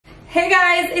Hey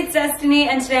guys, it's Destiny,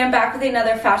 and today I'm back with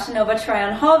another Fashion Nova try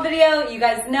on haul video. You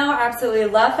guys know I absolutely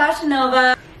love Fashion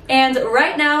Nova. And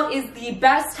right now is the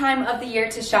best time of the year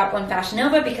to shop on Fashion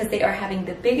Nova because they are having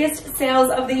the biggest sales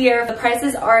of the year. The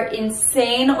prices are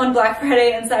insane on Black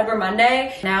Friday and Cyber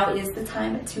Monday. Now is the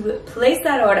time to place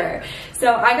that order.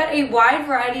 So I got a wide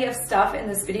variety of stuff in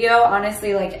this video,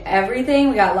 honestly, like everything.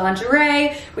 We got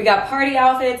lingerie, we got party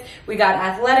outfits, we got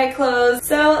athletic clothes.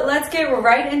 So let's get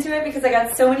right into it because I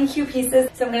got so many cute pieces.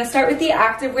 So I'm gonna start with the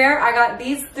activewear. I got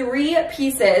these 3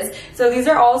 pieces. So these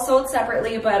are all sold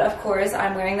separately, but of course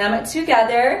I'm wearing them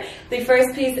together. The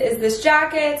first piece is this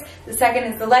jacket, the second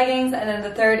is the leggings, and then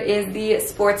the third is the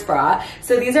sports bra.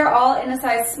 So these are all in a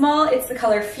size small. It's the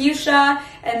color fuchsia,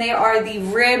 and they are the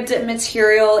ribbed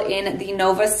material in the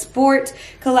Nova Sport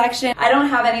collection. I don't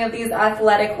have any of these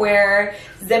athletic wear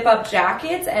zip-up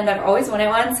jackets, and I've always wanted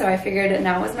one, so I figured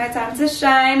now was my time to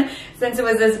shine since it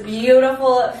was this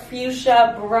beautiful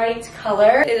fuchsia bright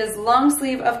color. It is long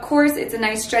sleeve, of course. It's a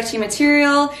nice stretchy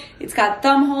material. It's got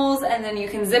thumb holes, and then you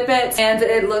can zip it, and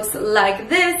it looks like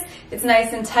this. It's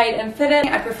nice and tight and fitted.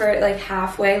 I prefer it like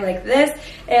halfway like this,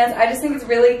 and I just think it's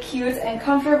really cute and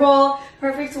comfortable.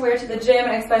 Perfect to wear to the gym,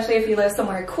 especially if you live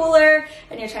somewhere cooler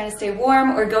and you're trying to stay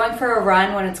warm or going for a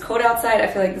run when it's cold outside. I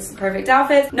feel like this is a perfect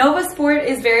outfit. Nova Sport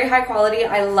is very high quality.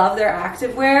 I love their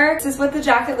activewear. This is what the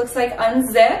jacket looks like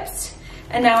unzipped.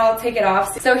 And now I'll take it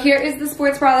off. So here is the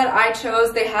sports bra that I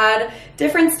chose. They had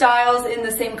different styles in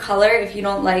the same color if you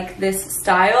don't like this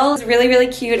style. It's really, really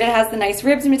cute. It has the nice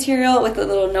ribs material with the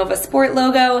little Nova Sport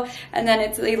logo, and then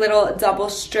it's a little double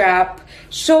strap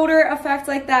shoulder effect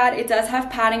like that. It does have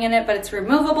padding in it, but it's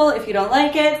removable if you don't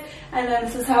like it. And then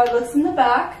this is how it looks in the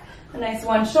back. A nice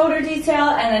one shoulder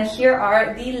detail, and then here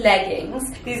are the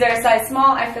leggings. These are a size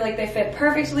small. I feel like they fit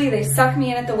perfectly. They suck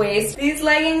me in at the waist. These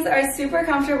leggings are super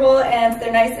comfortable, and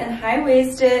they're nice and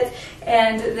high-waisted,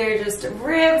 and they're just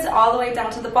ribbed all the way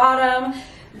down to the bottom.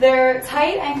 They're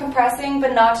tight and compressing,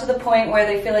 but not to the point where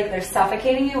they feel like they're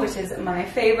suffocating you, which is my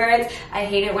favorite. I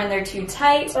hate it when they're too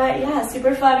tight, but yeah,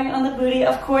 super flattering on the booty,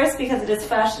 of course, because it is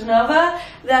Fashion Nova.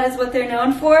 That is what they're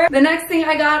known for. The next thing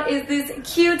I got is this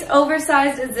cute,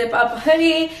 oversized zip-up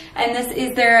hoodie, and this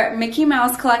is their Mickey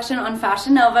Mouse collection on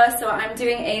Fashion Nova. So I'm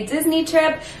doing a Disney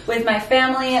trip with my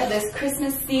family this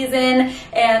Christmas season,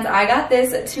 and I got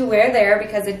this to wear there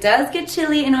because it does get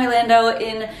chilly in Orlando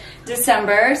in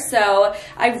December, so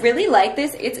I really like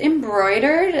this. It's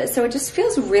embroidered, so it just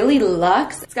feels really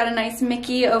luxe. It's got a nice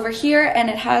Mickey over here,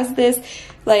 and it has this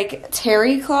like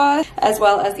terry cloth as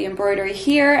well as the embroidery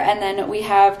here, and then we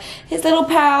have his little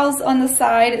pals on the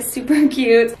side, super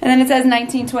cute. And then it says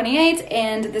 1928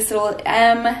 and this little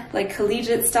M, like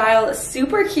collegiate style,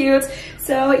 super cute.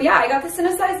 So yeah, I got this in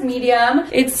a size medium.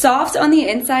 It's soft on the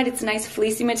inside. It's a nice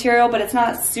fleecy material, but it's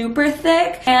not super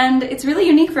thick, and it's really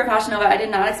unique for Fashion Nova. I did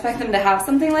not expect them to have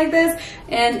something like this.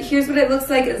 And here's what it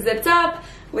looks like zipped up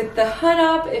with the hood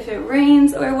up if it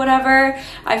rains or whatever.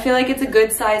 I feel like it's a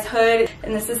good size hood,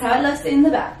 and this is how it looks in the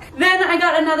back. Then I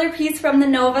got another piece from the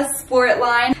Nova Sport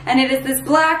line, and it is this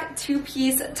black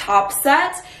 2-piece top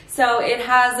set. So it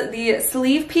has the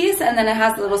sleeve piece, and then it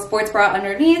has the little sports bra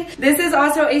underneath. This is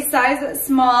also a size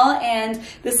small, and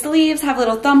the sleeves have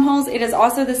little thumb holes. It is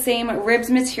also the same ribs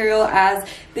material as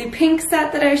the pink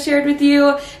set that I shared with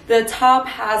you. The top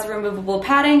has removable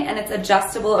padding, and it's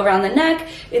adjustable around the neck.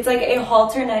 It's like a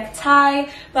halter neck tie,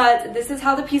 but this is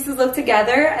how the pieces look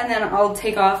together, and then I'll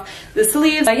take off the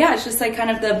sleeves. But yeah, it's just like kind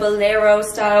of the bolero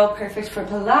style, perfect for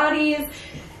Pilates.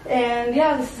 And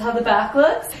yeah, this is how the back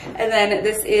looks. And then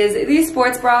this is the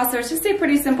sports bra. So it's just a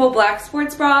pretty simple black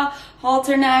sports bra,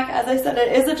 halter neck. As I said,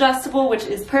 it is adjustable, which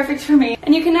is perfect for me.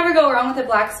 And you can never go wrong with a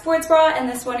black sports bra, and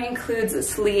this one includes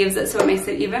sleeves, so it makes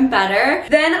it even better.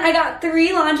 Then I got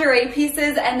 3 lingerie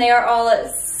pieces, and they are all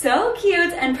so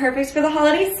cute and perfect for the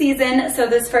holiday season. So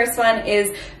this first one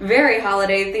is very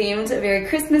holiday themed, very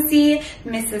Christmassy,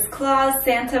 Mrs. Claus,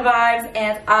 Santa vibes,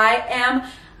 and I am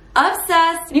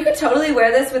obsessed. You could totally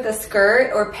wear this with a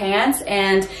skirt or pants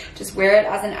and just wear it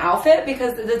as an outfit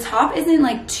because the top isn't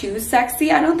like too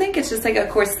sexy. I don't think it's just like a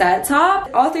corset top.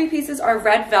 All 3 pieces are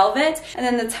red velvet, and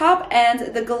then the top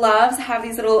and the gloves have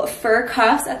these little fur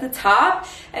cuffs at the top,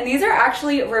 and these are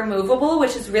actually removable,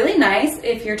 which is really nice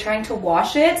if you're trying to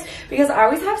wash it, because I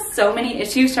always have so many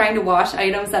issues trying to wash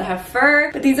items that have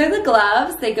fur. But these are the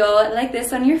gloves. They go like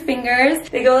this on your fingers.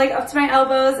 They go like up to my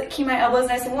elbows, keep my elbows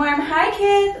nice and warm. Hi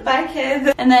kids. Bye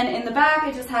kids. And then in the back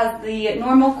it just has the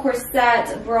normal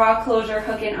corset, bra closure,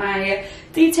 hook and eye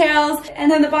details.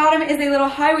 And then the bottom is a little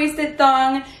high-waisted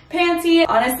thong panty.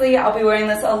 Honestly, I'll be wearing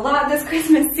this a lot this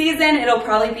Christmas season. It'll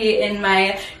probably be in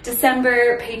my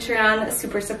December Patreon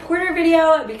super supporter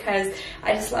video because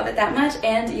I just love it that much,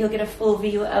 and you'll get a full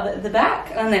view of the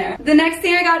back on there. The next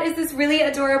thing I got is this really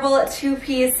adorable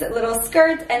two-piece little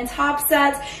skirt and top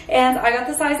set, and I got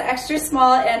the size extra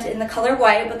small and in the color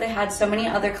white, but they had so many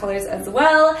other colors as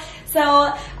well. So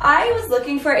I was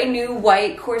looking for a new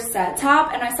white corset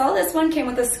top, and I saw this one came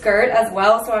with a skirt as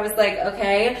well, so I was like,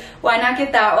 okay, why not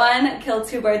get that one? Kill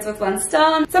two birds with one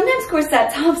stone. Sometimes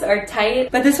corset tops are tight,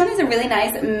 but this one is a really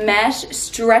nice mesh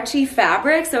stretchy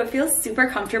fabric, so it feels super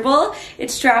comfortable.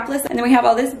 It's strapless, and then we have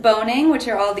all this boning, which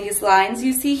are all these lines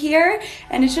you see here,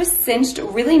 and it's just cinched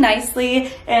really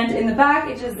nicely, and in the back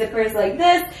it just zippers like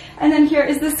this, and then here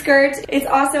is the skirt. It's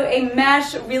also a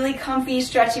mesh, really comfy,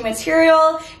 stretchy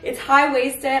material. It's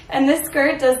high-waisted, and this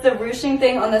skirt does the ruching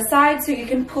thing on the side, so you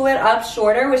can pull it up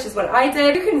shorter, which is what I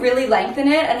did. You can really lengthen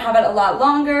it and have it a lot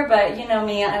longer, but you know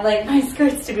me, I like my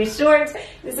skirts to be short.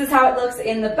 This is how it looks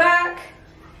in the back,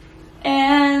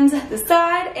 and the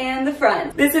side, and the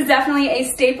front. This is definitely a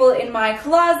staple in my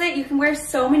closet. You can wear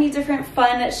so many different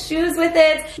fun shoes with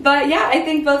it. But yeah, I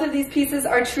think both of these pieces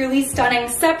are truly stunning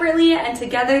separately, and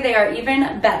together they are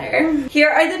even better. Here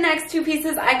are the next two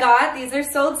pieces I got. These are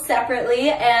sold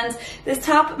separately, and this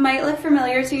top might look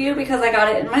familiar to you because I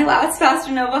got it in my last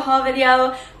Fashion Nova haul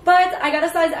video. But I got a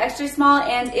size extra small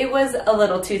and it was a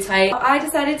little too tight. I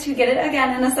decided to get it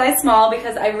again in a size small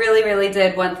because I really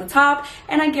did want the top,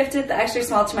 and I gifted the extra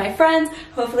small to my friend.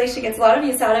 Hopefully she gets a lot of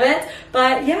use out of it.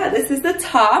 But yeah, this is the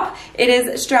top. It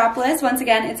is strapless. Once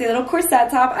again, it's a little corset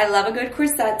top. I love a good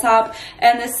corset top,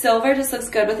 and this silver just looks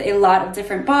good with a lot of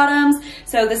different bottoms.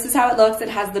 So this is how it looks. It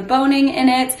has the boning in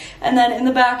it, and then in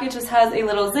the back it just has a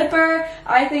little zipper.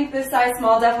 I think this size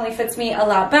small definitely fits me a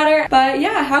lot better. But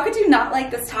yeah, how could you not like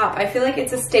this top? I feel like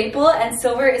it's a staple, and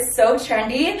silver is so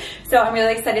trendy, so I'm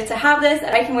really excited to have this.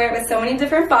 I can wear it with so many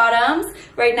different bottoms.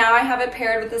 Right now I have it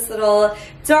paired with this little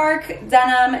dark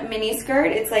denim mini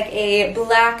skirt. It's like a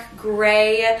black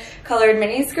gray colored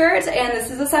mini skirt, and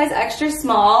this is a size extra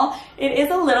small. It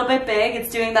is a little bit big. It's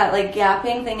doing that like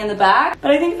gapping thing in the back,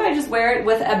 but I think if I just wear it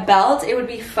with a belt, it would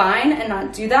be fine and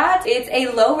not do that. It's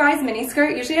a low-rise mini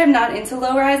skirt. Usually I'm not into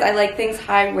low-rise. I like things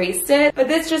high-waisted, but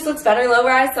this just looks better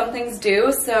low-rise. Some things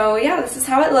do. So yeah, this is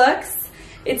how it looks.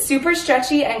 It's super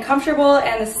stretchy and comfortable,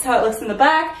 and this is how it looks in the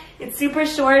back. It's super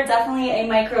short, definitely a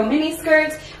micro mini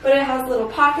skirt, but it has little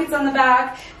pockets on the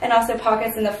back and also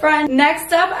pockets in the front.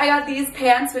 Next up, I got these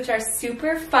pants, which are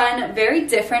super fun, very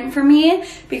different for me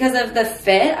because of the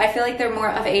fit. I feel like they're more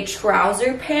of a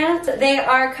trouser pant. They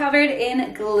are covered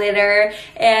in glitter,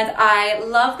 and I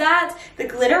love that. The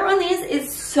glitter on these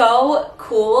is so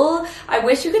cool. I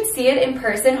wish you could see it in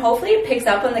person. Hopefully it picks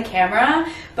up on the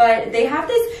camera, but they have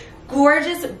this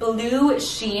gorgeous blue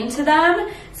sheen to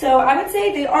them. So I would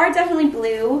say they are definitely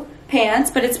blue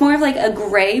pants, but it's more of like a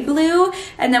gray blue,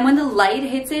 and then when the light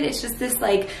hits it, it's just this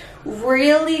like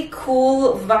really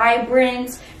cool,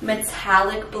 vibrant,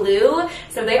 metallic blue.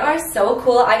 So they are so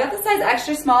cool. I got the size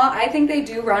extra small. I think they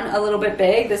do run a little bit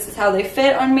big. This is how they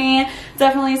fit on me.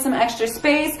 Definitely some extra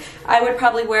space. I would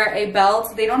probably wear a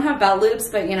belt. They don't have belt loops,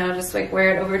 but you know, just like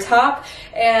wear it over top.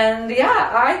 And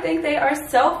yeah, I think they are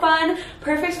so fun,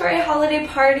 perfect for a holiday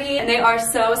party, and they are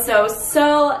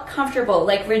so comfortable,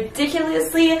 like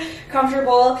ridiculously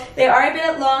comfortable. They are a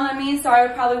bit long on me, so I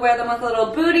would probably wear them with a little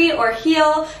bootie or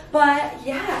heel, but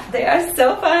yeah, they are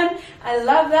so fun. I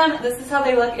love them. This is how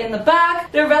they look in the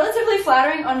back. They're relatively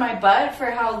flattering on my butt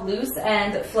for how loose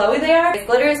and flowy they are.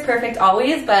 Glitter is perfect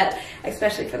always, but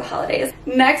especially for the holidays.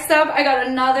 Next up, I got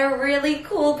another really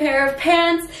cool pair of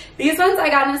pants. These ones I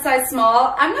got in a size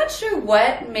small. I'm not sure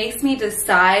what makes me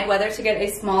decide whether to get a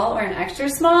small or an extra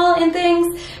small in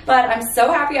things, but I'm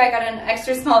so happy I got an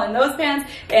extra small in those pants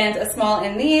and a small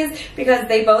in these because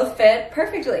they both fit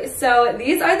perfectly. So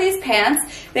these are these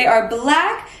pants. They are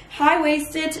black,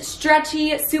 high-waisted,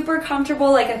 stretchy, super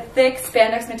comfortable, like a thick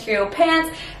spandex material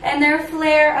pants, and they're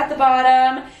flare at the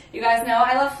bottom. You guys know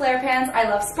I love flare pants. I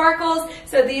love sparkles,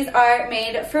 so these are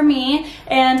made for me,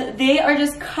 and they are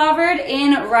just covered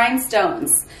in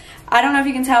rhinestones. I don't know if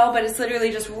you can tell, but it's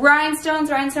literally just rhinestones,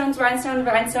 rhinestones, rhinestones,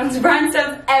 rhinestones,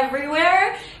 rhinestones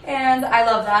everywhere. And I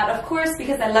love that, of course,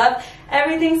 because I love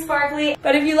everything sparkly.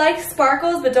 But if you like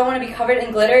sparkles but don't want to be covered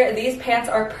in glitter, these pants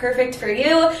are perfect for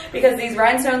you because these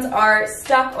rhinestones are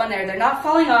stuck on there. They're not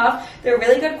falling off. They're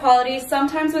really good quality.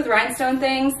 Sometimes with rhinestone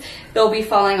things, they'll be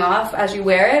falling off as you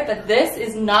wear it, but this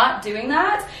is not doing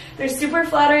that. They're super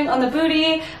flattering on the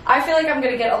booty. I feel like I'm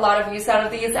gonna get a lot of use out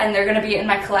of these, and they're gonna be in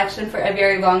my collection for a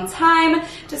very long time.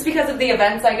 Just because of the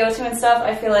events I go to and stuff,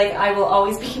 I feel like I will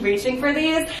always be reaching for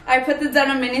these. I put the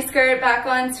denim mini skirt back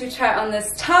on to try on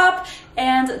this top,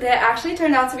 and they actually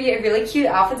turned out to be a really cute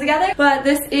outfit together. But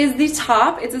this is the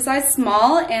top. It's a size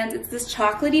small, and it's this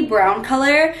chocolatey brown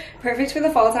color. Perfect for the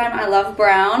fall time. I love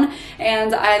brown,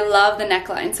 and I love the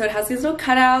neckline. So it has these little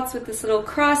cutouts with this little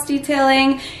cross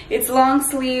detailing. It's long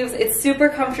sleeves. It's super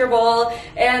comfortable,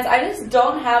 and I just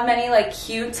don't have many like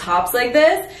cute tops like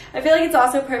this. I feel like it's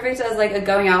also perfect as like a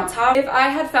going out top. If I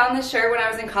had found this shirt when I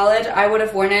was in college, I would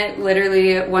have worn it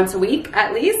literally once a week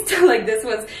at least. Like this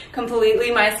was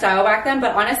completely my style back then,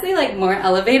 but honestly like more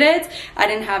elevated. I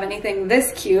didn't have anything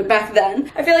this cute back then.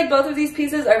 I feel like both of these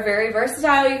pieces are very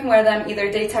versatile. You can wear them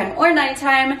either daytime or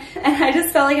nighttime, and I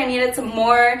just felt like I needed some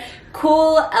more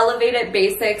cool elevated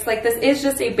basics. Like this is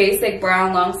just a basic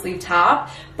brown long sleeve top,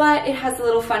 but it has a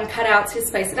little fun cutout to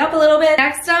spice it up a little bit.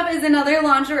 Next up is another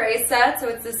lingerie set. So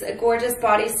it's this gorgeous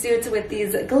bodysuit with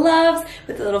these gloves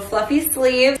with a little fluffy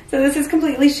sleeves. So this is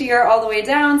completely sheer all the way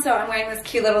down, so I'm wearing this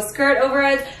cute little skirt over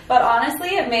it, but honestly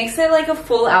it makes it like a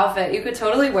full outfit. You could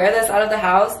totally wear this out of the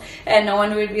house and no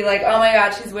one would be like, oh my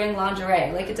god, she's wearing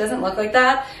lingerie. Like it doesn't look like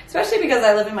that, especially because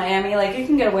I live in Miami. Like you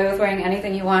can get away with wearing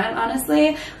anything you want,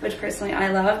 honestly, which personally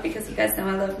I love because you guys know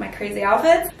I love my crazy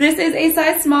outfits. This is a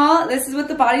size small. This is what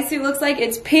the bodysuit looks like.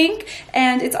 It's pink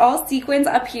and it's all sequins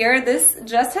up here. This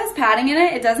just has padding in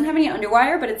it. It doesn't have any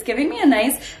underwire, but it's giving me a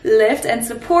nice lift and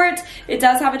support. It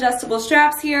does have adjustable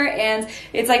straps here, and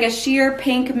it's like a sheer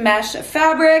pink mesh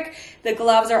fabric. The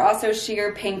gloves are also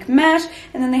sheer pink mesh,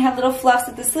 and then they have little fluffs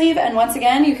at the sleeve, and once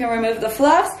again you can remove the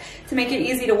fluffs to make it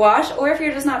easy to wash, or if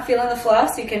you're just not feeling the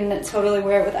fluffs, you can totally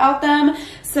wear it without them.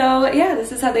 So yeah,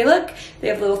 this is how they look. They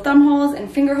have little thumb holes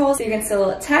and finger holes, so you can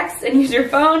still text and use your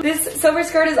phone. This silver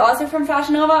skirt is also from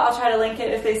Fashion Nova. I'll try to link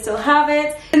it if they still have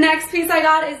it. The next piece I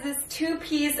got is this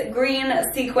two-piece green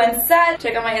sequin set.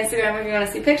 Check out my Instagram if you want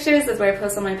to see pictures. That's where I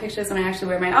post all my pictures when I actually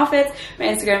wear my outfits. My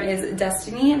Instagram is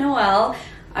Destiny Noelle.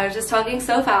 I was just talking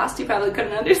so fast, you probably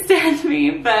couldn't understand me,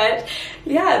 but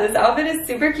yeah, this outfit is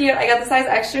super cute. I got the size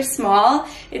extra small.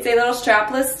 It's a little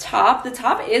strapless top. The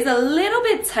top is a little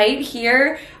bit tight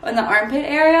here on the armpit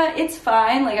area. It's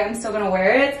fine, like I'm still gonna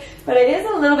wear it, but it is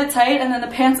a little bit tight, and then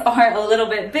the pants are a little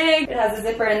bit big. It has a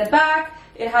zipper in the back.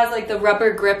 It has like the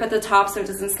rubber grip at the top so it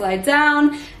doesn't slide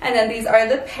down. And then these are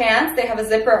the pants. They have a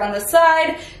zipper on the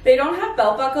side. They don't have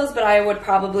belt buckles, but I would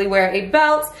probably wear a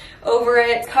belt over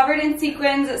it. Covered in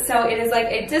sequins, so it is like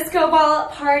a disco ball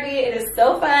party. It is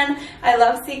so fun. I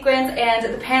love sequins,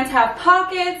 and the pants have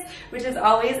pockets, which is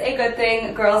always a good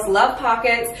thing. Girls love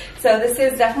pockets, so this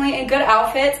is definitely a good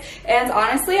outfit. And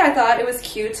honestly, I thought it was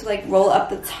cute to like roll up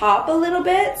the top a little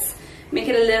bit, make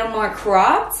it a little more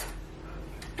cropped,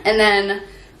 and then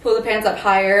pull the pants up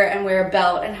higher and wear a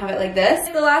belt and have it like this.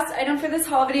 The last item for this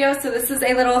haul video, so this is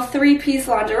a little three-piece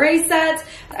lingerie set.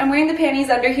 I'm wearing the panties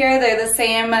under here. They're the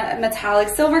same metallic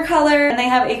silver color, and they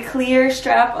have a clear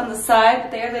strap on the side,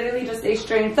 but they are literally just a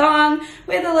string thong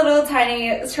with a little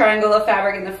tiny triangle of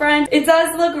fabric in the front. It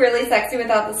does look really sexy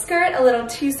without the skirt, a little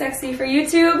too sexy for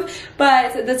YouTube,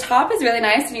 but the top is really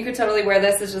nice, and you could totally wear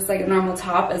this as just like a normal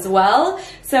top as well.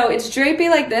 So it's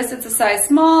drapey like this. It's a size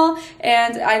small,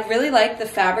 and I really like the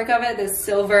fabric of it, this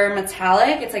silver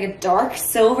metallic. It's like a dark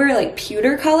silver, like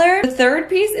pewter color. The third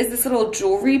piece is this little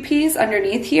jewelry piece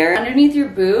underneath here, underneath your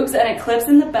boobs, and it clips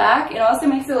in the back. It also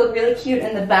makes it look really cute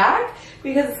in the back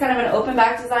because it's kind of an open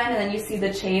back design, and then you see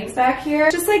the chains back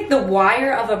here. Just like the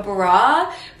wire of a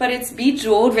bra, but it's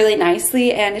bejeweled really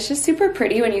nicely, and it's just super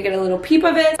pretty when you get a little peep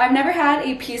of it. I've never had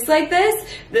a piece like this,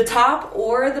 the top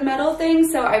or the metal thing,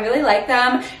 so I really like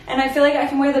them, and I feel like I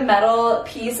can wear the metal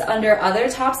piece under other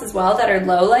tops as well that are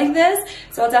low like this,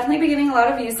 so I'll definitely be getting a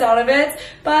lot of use out of it.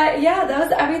 But yeah, that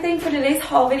was everything for today's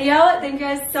haul video. Thank you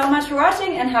guys so much for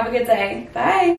watching, and have a good day. Bye!